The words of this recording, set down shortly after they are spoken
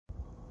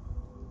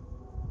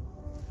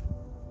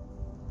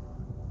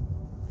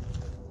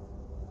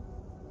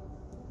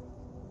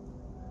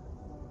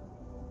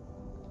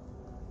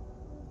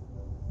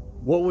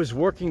what was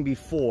working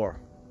before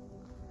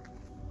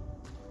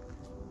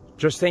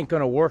just ain't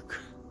gonna work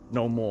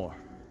no more.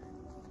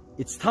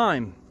 It's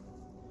time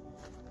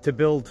to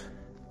build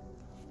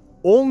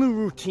all new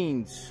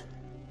routines,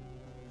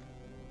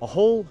 a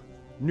whole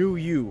new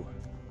you,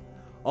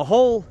 a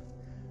whole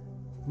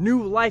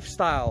new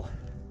lifestyle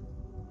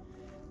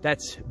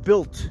that's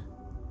built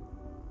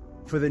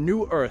for the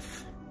new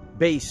earth,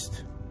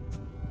 based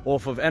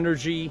off of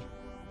energy,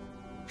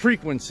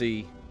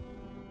 frequency,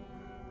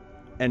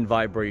 and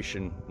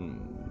vibration.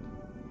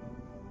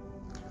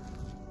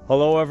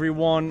 Hello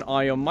everyone,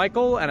 I am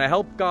Michael and I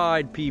help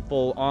guide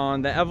people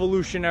on the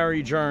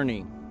evolutionary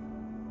journey.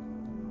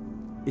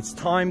 It's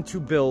time to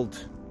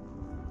build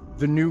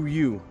the new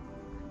you.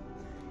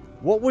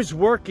 What was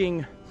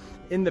working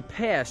in the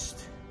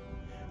past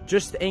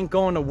just ain't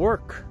going to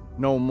work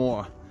no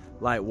more,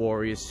 light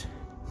warriors.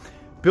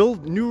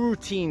 Build new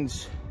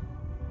routines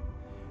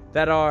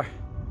that are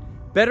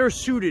better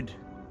suited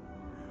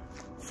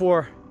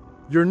for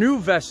your new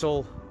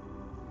vessel,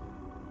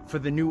 for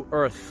the new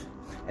earth.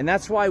 And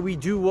that's why we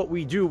do what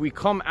we do. We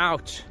come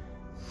out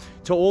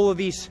to all of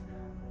these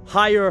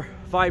higher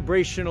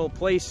vibrational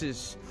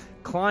places,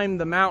 climb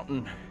the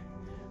mountain,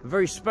 a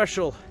very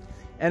special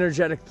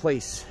energetic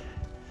place.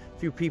 A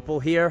few people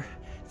here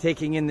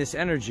taking in this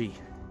energy.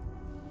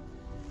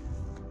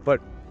 But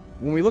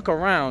when we look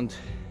around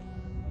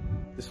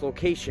this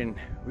location,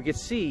 we can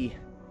see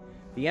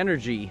the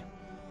energy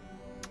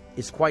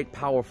is quite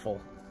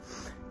powerful.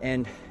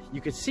 And you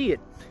can see it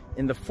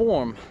in the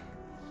form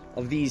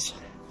of these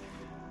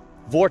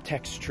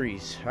vortex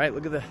trees, right?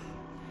 Look at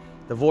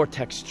the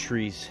vortex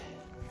trees.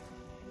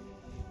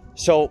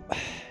 So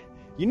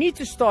you need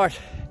to start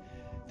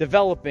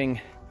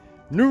developing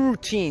new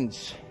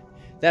routines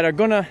that are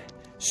gonna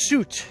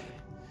suit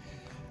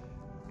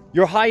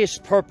your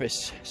highest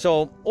purpose.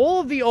 So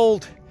all of the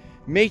old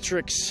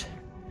matrix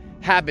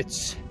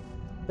habits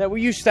that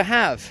we used to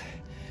have,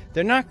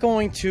 they're not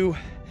going to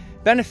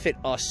benefit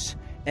us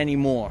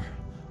anymore.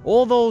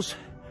 All those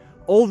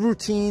old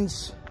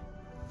routines,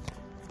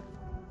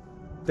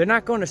 they're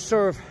not going to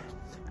serve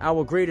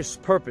our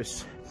greatest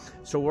purpose.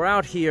 So we're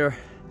out here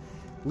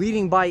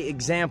leading by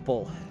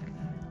example,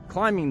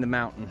 climbing the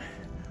mountain,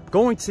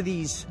 going to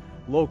these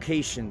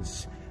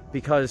locations,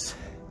 because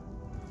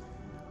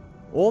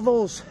all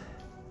those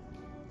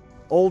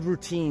old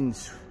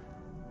routines,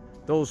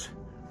 those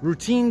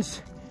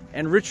routines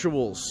and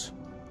rituals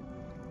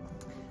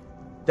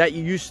that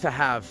you used to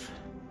have,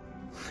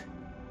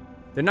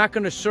 they're not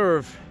going to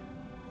serve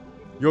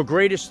your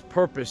greatest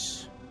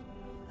purpose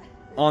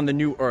on the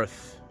new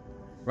earth,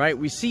 right?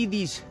 We see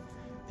these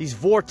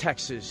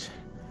vortexes,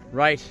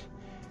 right?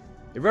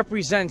 It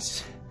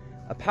represents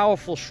a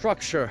powerful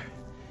structure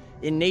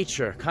in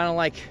nature, kind of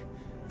like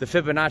the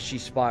Fibonacci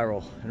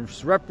spiral, and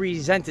it's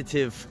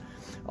representative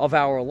of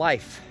our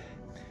life.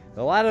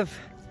 A lot of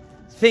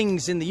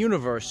things in the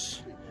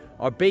universe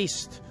are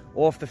based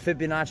off the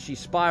Fibonacci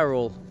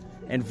spiral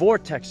and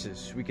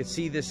vortexes. We can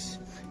see this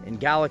in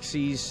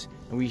galaxies,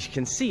 and we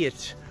can see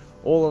it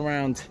all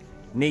around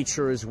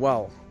nature as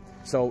well.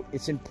 So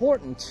it's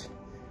important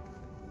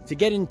to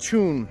get in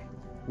tune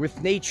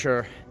with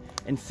nature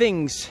and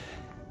things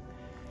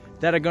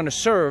that are going to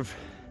serve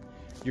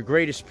your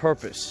greatest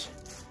purpose.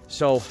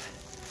 So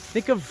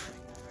think of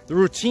the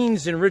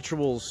routines and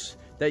rituals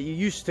that you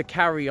used to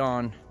carry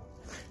on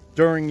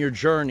during your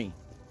journey,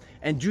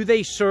 and do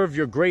they serve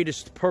your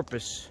greatest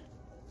purpose?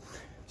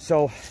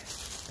 So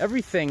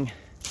everything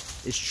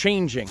is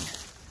changing.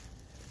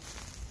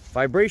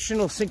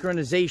 Vibrational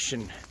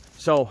synchronization.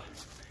 So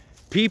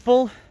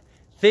people,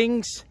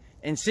 things,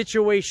 and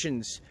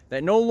situations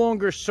that no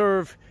longer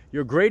serve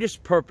your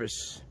greatest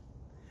purpose,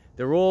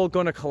 they're all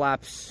gonna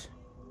collapse.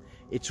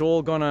 It's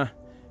all gonna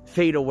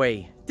fade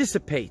away,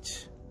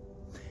 dissipate.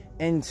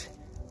 And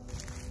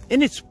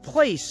in its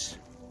place,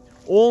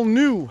 all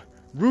new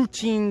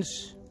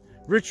routines,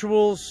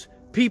 rituals,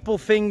 people,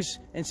 things,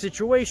 and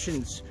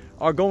situations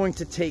are going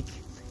to take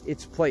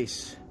its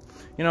place.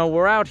 You know,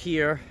 we're out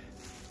here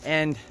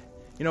and,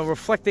 you know,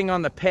 reflecting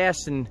on the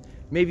past and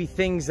maybe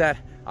things that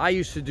I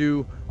used to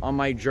do on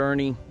my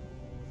journey.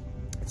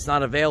 It's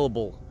not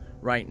available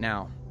right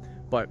now,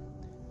 but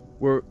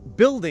we're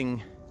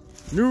building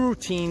new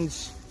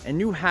routines and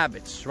new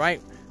habits,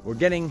 right? We're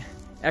getting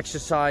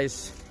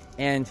exercise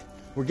and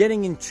we're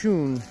getting in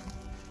tune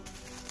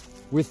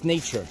with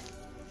nature.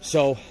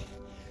 So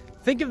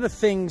think of the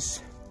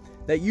things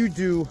that you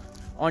do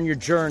on your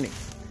journey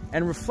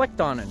and reflect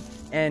on it.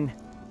 And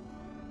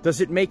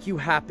does it make you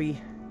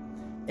happy?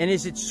 And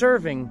is it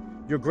serving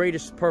your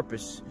greatest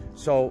purpose?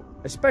 So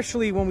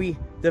especially when we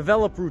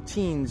develop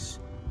routines,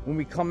 when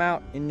we come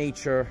out in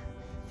nature,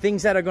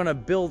 things that are going to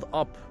build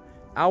up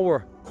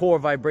our core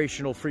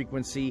vibrational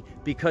frequency,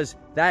 because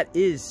that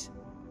is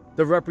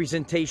the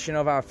representation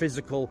of our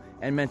physical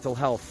and mental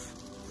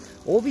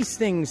health. All these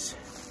things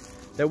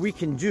that we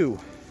can do,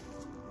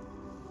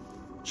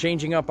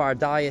 changing up our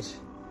diet,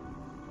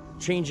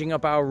 changing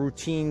up our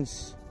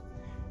routines,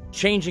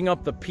 changing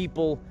up the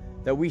people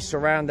that we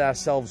surround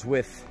ourselves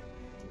with,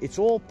 it's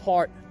all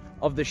part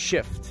of the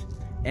shift.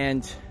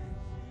 And,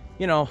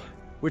 you know,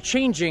 we're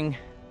changing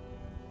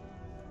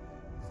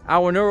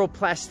our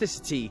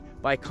neuroplasticity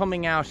by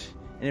coming out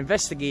and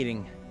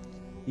investigating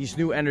these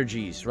new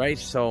energies, right?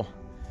 So,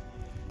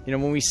 you know,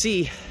 when we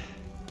see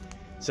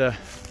it's a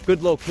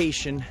good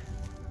location,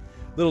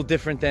 a little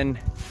different than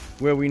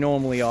where we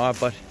normally are,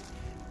 but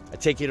I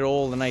take it at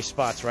all the nice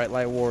spots, right,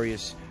 Light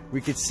Warriors?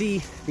 We could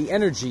see the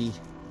energy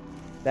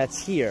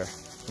that's here,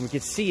 and we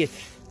could see it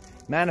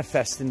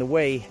manifest in the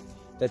way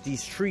that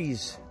these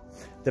trees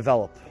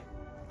develop.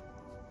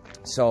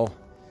 So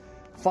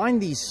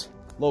find these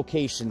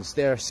locations.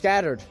 They're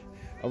scattered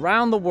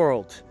around the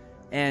world,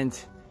 and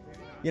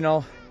you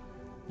know,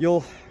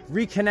 you'll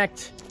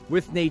reconnect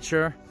with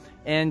nature,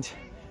 and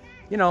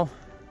you know,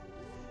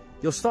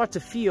 you'll start to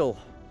feel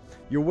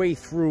your way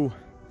through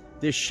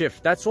this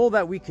shift. That's all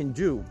that we can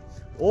do.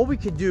 All we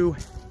can do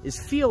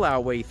is feel our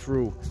way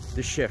through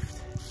the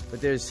shift.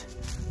 But there's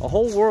a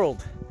whole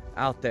world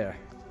out there,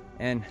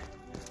 and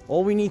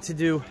all we need to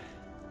do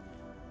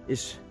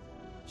is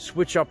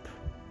switch up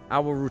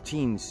our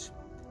routines,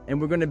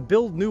 and we're going to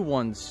build new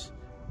ones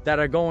that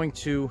are going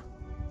to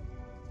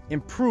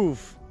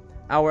improve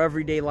our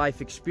everyday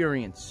life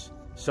experience.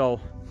 So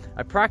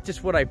I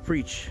practice what I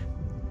preach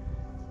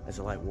as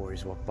the Light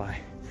Warriors walk by.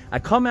 I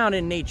come out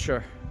in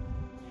nature,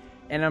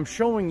 and I'm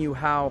showing you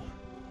how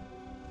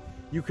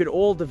you could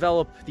all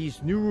develop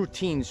these new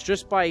routines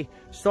just by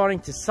starting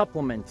to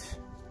supplement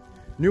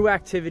new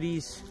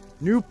activities,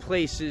 new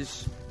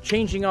places,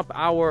 changing up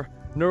our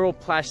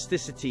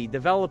neuroplasticity,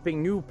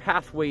 developing new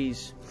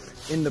pathways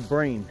in the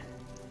brain.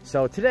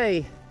 So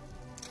today,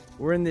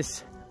 we're in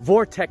this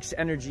vortex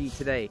energy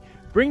today.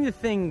 Bring the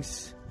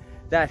things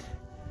that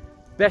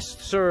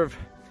best serve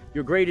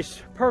your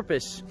greatest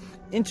purpose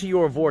into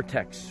your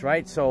vortex,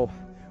 right? So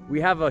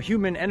we have a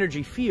human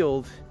energy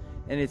field,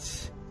 and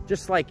it's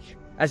just like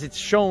as it's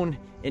shown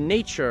in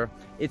nature,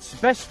 it's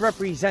best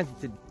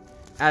represented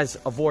as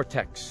a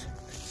vortex.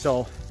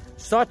 So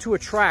start to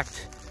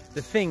attract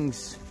the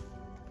things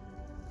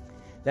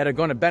that are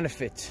going to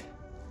benefit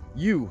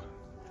you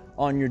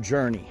on your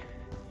journey,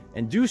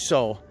 and do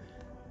so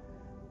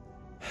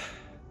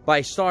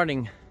by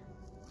starting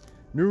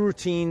new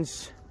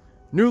routines,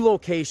 new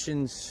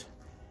locations,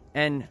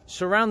 and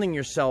surrounding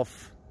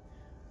yourself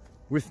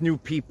with new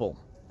people,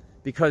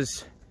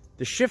 because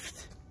the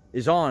shift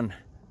is on,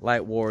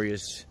 Light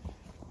Warriors.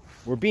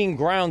 We're being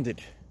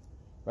grounded,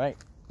 right?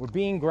 We're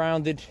being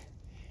grounded,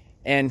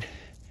 and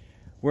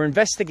we're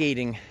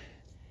investigating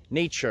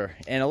nature,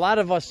 and a lot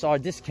of us are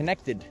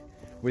disconnected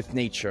with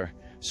nature,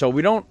 so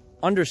we don't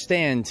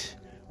understand,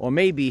 or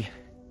maybe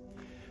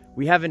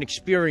we haven't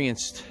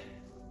experienced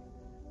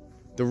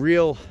the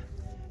real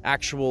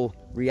actual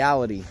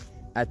reality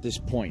at this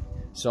point.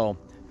 So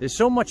there's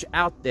so much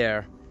out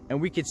there,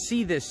 and we could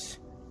see this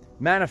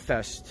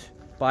manifest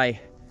by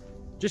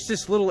just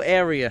this little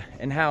area,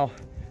 and how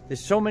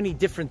there's so many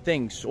different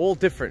things, all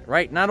different,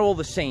 right? Not all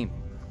the same,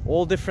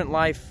 all different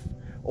life,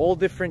 all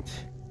different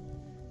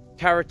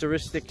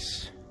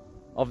characteristics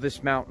of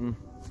this mountain.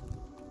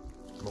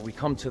 When we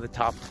come to the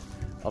top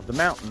of the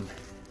mountain,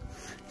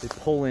 we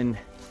pull in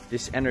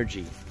this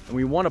energy, and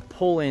we want to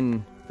pull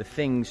in the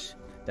things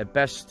that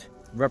best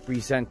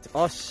represent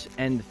us,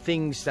 and the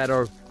things that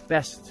are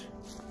best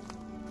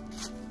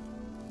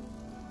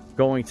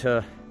going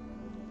to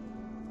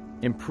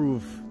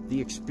improve the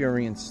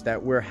experience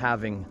that we're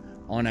having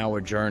on our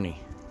journey.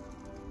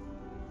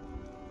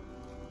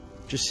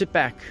 Just sit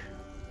back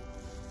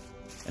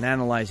and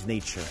analyze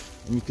nature,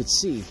 and you could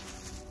see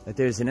that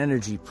there's an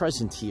energy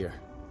present here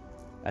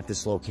at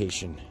this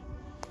location.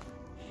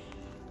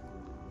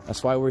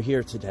 That's why we're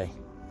here today,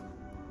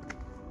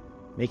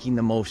 making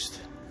the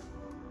most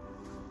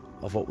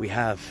of what we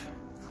have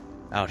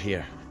out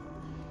here.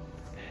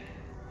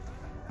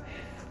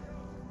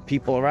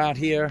 People are out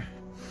here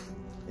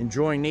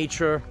enjoying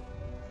nature,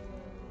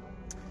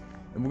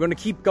 and we're going to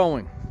keep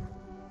going.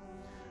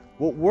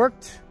 What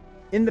worked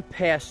in the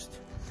past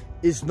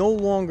is no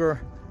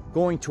longer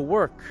going to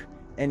work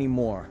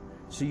anymore.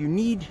 So you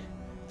need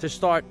to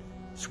start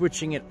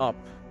switching it up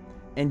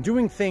and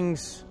doing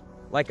things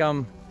like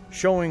I'm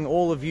showing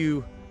all of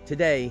you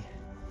today,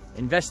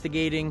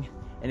 investigating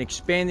and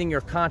expanding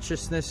your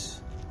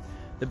consciousness.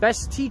 The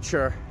best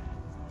teacher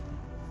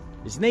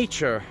is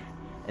nature,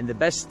 and the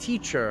best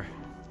teacher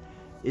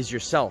is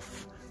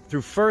yourself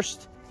through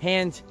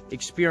first-hand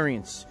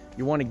experience.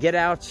 You want to get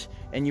out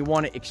and you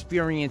want to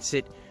experience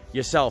it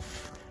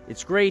yourself.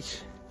 It's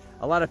great.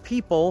 A lot of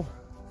people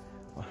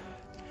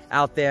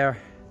out there,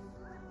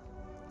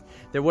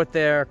 they're what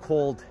they're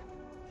called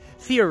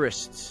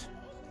theorists.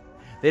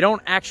 They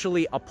don't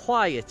actually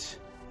apply it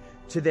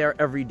to their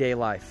everyday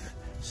life.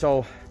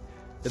 So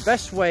the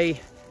best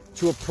way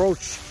to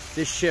approach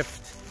this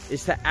shift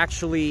is to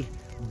actually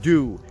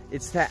do.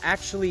 It's to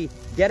actually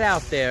get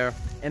out there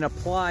and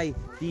apply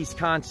these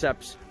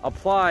concepts,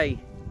 apply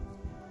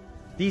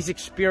these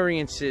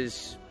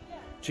experiences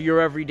to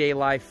your everyday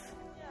life,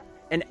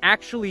 and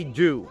actually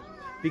do.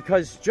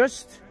 Because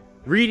just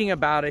reading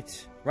about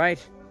it,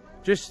 right?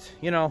 Just,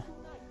 you know,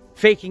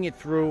 faking it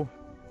through,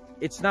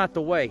 it's not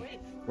the way,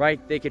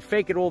 right? They could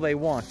fake it all they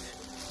want,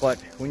 but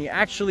when you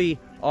actually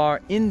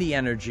are in the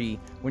energy,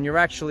 when you're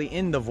actually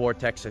in the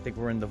vortex, I think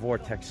we're in the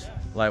vortex,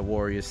 light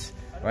warriors,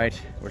 right?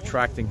 We're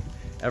attracting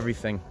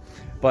everything.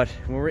 But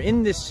when we're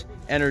in this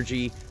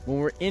energy, when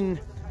we're in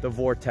the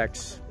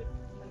vortex,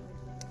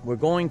 we're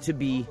going to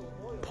be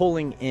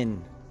pulling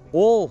in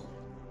all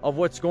of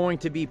what's going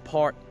to be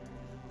part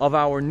of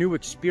our new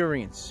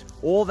experience,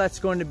 all that's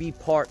going to be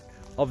part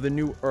of the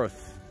new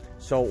earth.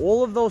 So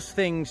all of those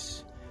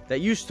things that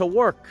used to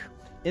work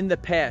in the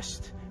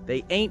past,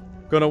 they ain't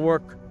gonna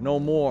work no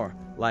more,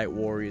 light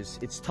warriors.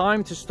 It's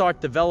time to start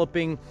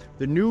developing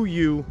the new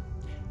you.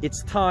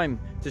 It's time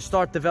to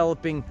start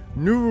developing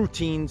new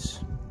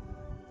routines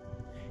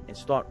and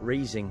start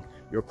raising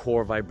your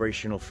core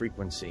vibrational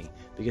frequency,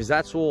 because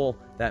that's all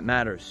that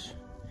matters.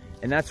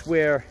 And that's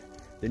where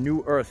the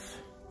new earth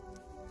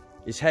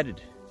is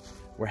headed.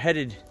 We're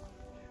headed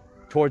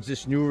towards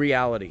this new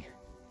reality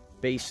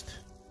based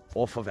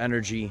off of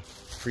energy,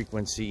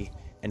 frequency,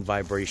 and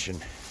vibration.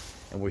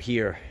 And we're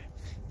here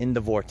in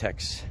the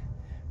vortex,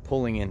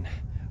 pulling in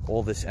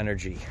all this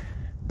energy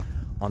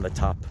on the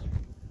top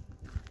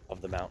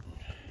of the mountain.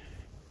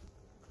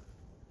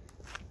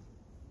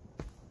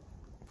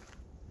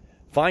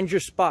 Find your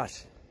spot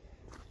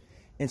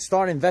and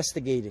start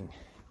investigating.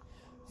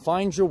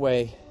 Find your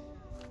way.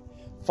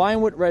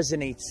 Find what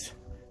resonates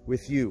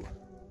with you.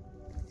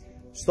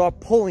 Start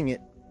pulling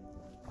it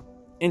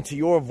into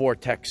your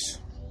vortex.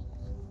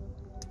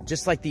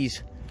 Just like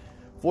these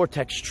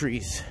vortex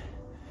trees.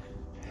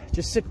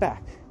 Just sit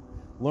back.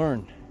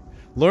 Learn.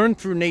 Learn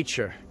through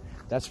nature.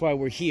 That's why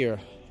we're here.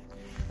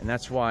 And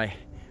that's why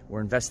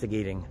we're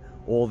investigating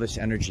all this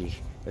energy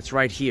that's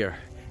right here.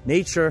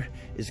 Nature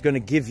is going to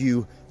give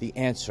you the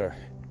answer.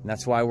 And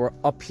that's why we're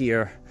up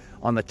here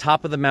on the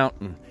top of the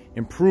mountain,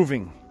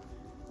 improving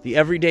the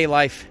everyday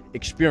life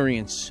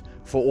experience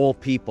for all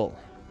people.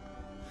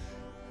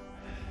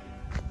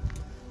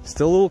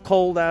 Still a little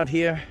cold out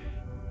here.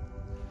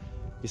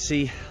 You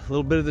see, a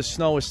little bit of the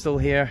snow is still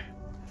here.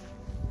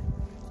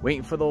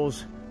 Waiting for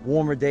those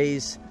warmer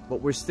days,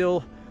 but we're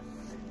still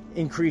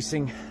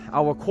increasing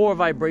our core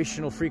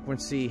vibrational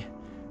frequency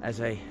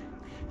as I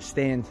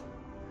stand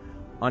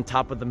on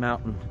top of the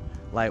mountain,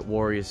 light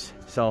warriors.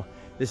 So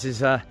this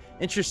is an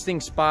interesting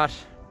spot.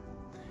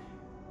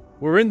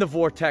 We're in the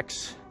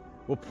vortex.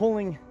 We're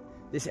pulling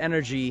this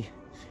energy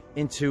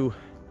into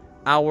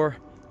our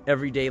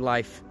everyday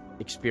life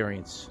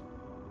experience.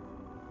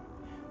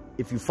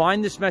 If you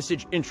find this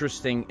message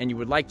interesting and you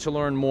would like to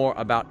learn more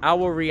about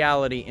our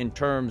reality in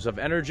terms of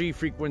energy,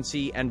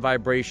 frequency, and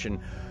vibration,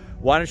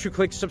 why don't you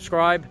click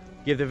subscribe,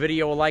 give the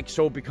video a like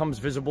so it becomes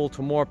visible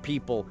to more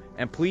people,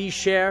 and please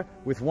share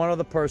with one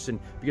other person,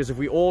 because if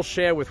we all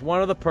share with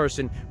one other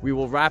person, we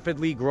will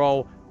rapidly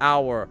grow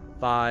our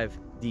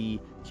 5D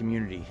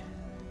community.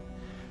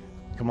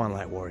 Come on,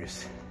 light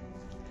warriors.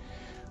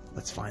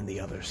 Let's find the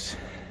others.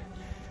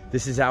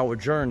 This is our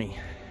journey.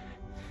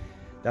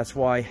 That's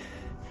why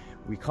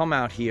we come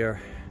out here,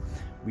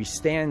 we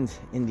stand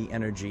in the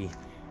energy,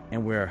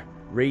 and we're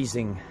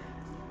raising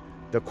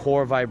the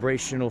core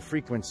vibrational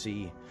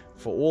frequency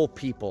for all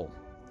people.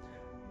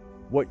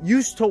 What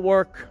used to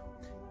work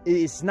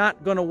is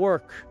not going to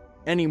work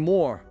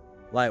anymore,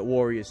 light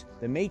warriors.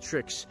 The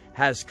matrix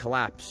has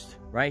collapsed,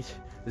 right?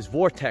 This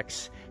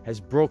vortex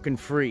has broken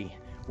free.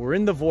 We're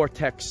in the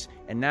vortex,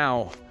 and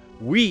now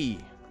we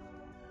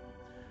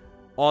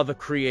are the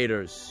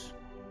creators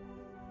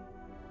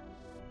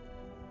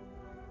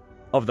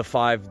of the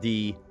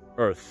 5D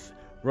Earth.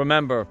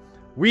 Remember,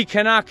 we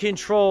cannot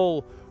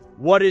control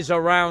what is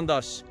around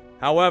us.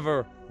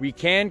 However, we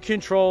can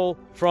control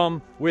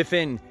from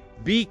within.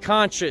 Be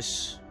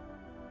conscious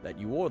that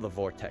you are the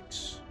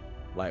vortex,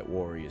 light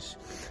warriors.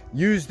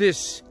 Use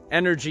this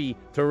energy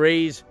to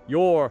raise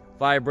your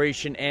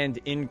vibration and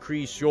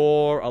increase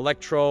your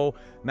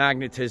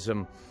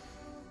electromagnetism.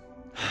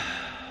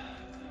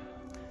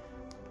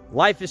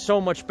 Life is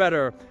so much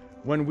better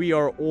when we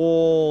are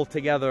all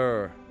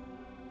together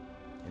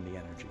in the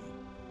energy.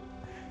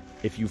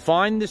 If you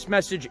find this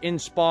message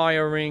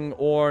inspiring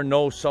or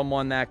know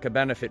someone that could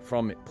benefit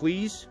from it,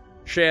 please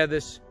share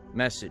this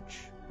message.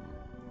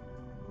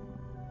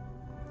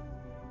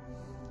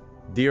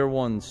 Dear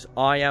ones,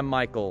 I am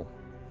Michael.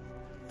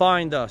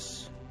 Find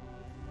us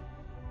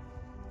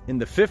in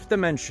the 5th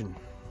dimension.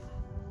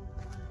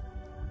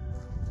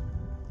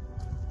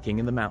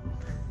 King of the Mountain.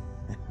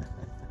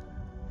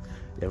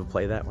 You ever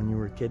play that when you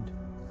were a kid?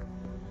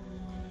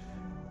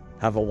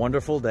 Have a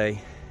wonderful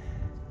day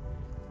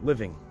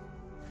living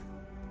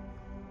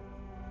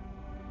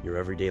your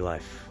everyday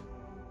life.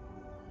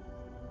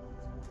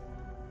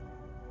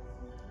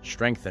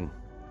 Strengthen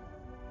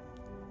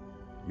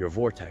your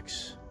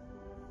vortex,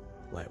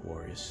 light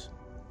warriors.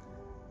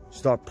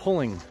 Start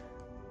pulling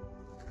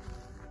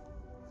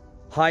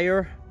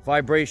higher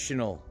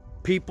vibrational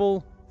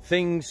people,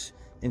 things,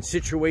 and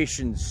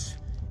situations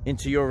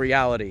into your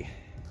reality,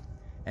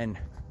 and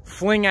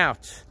fling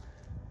out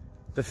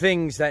the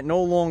things that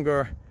no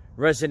longer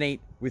resonate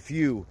with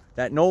you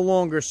that no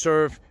longer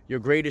serve your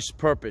greatest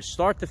purpose.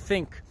 Start to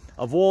think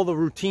of all the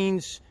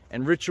routines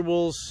and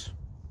rituals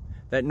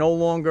that no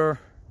longer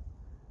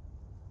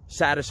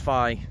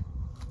satisfy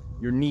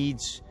your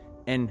needs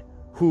and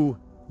who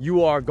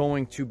you are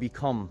going to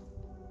become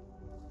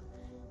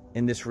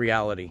in this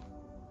reality.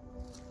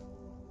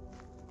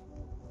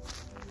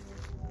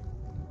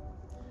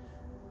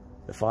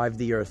 The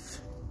 5D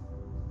Earth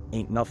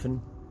ain't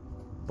nothing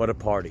but a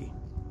party.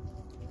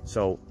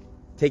 So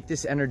take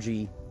this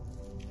energy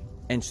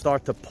and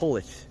start to pull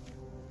it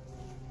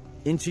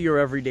into your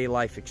everyday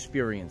life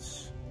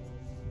experience.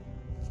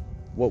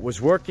 What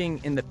was working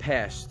in the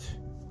past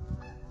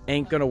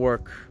ain't gonna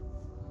work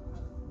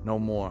no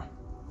more.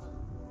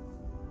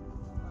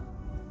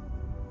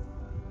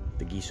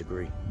 The geese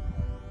agree,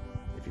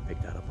 if you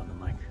pick that up on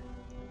the mic.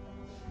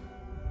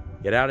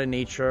 Get out in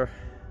nature,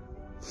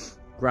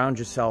 ground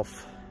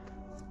yourself,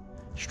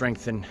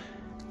 strengthen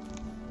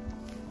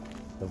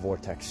the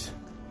vortex.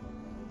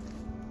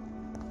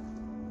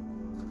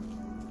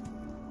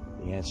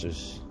 The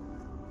answers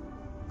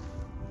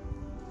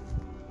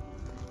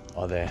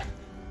are there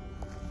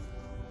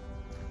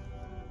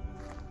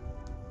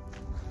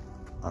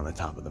on the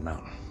top of the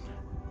mountain.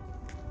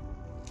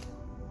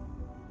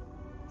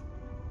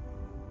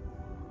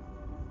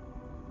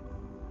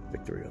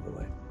 Victory over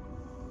life.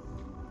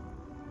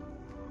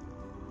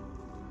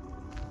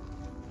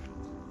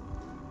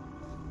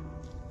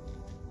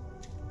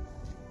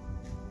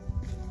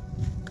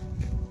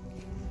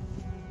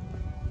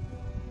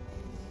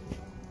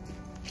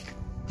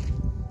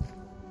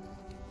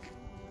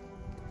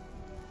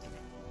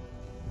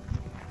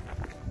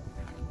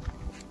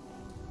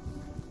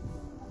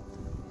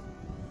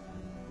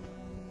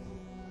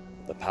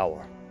 The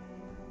power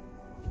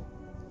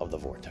of the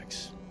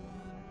vortex.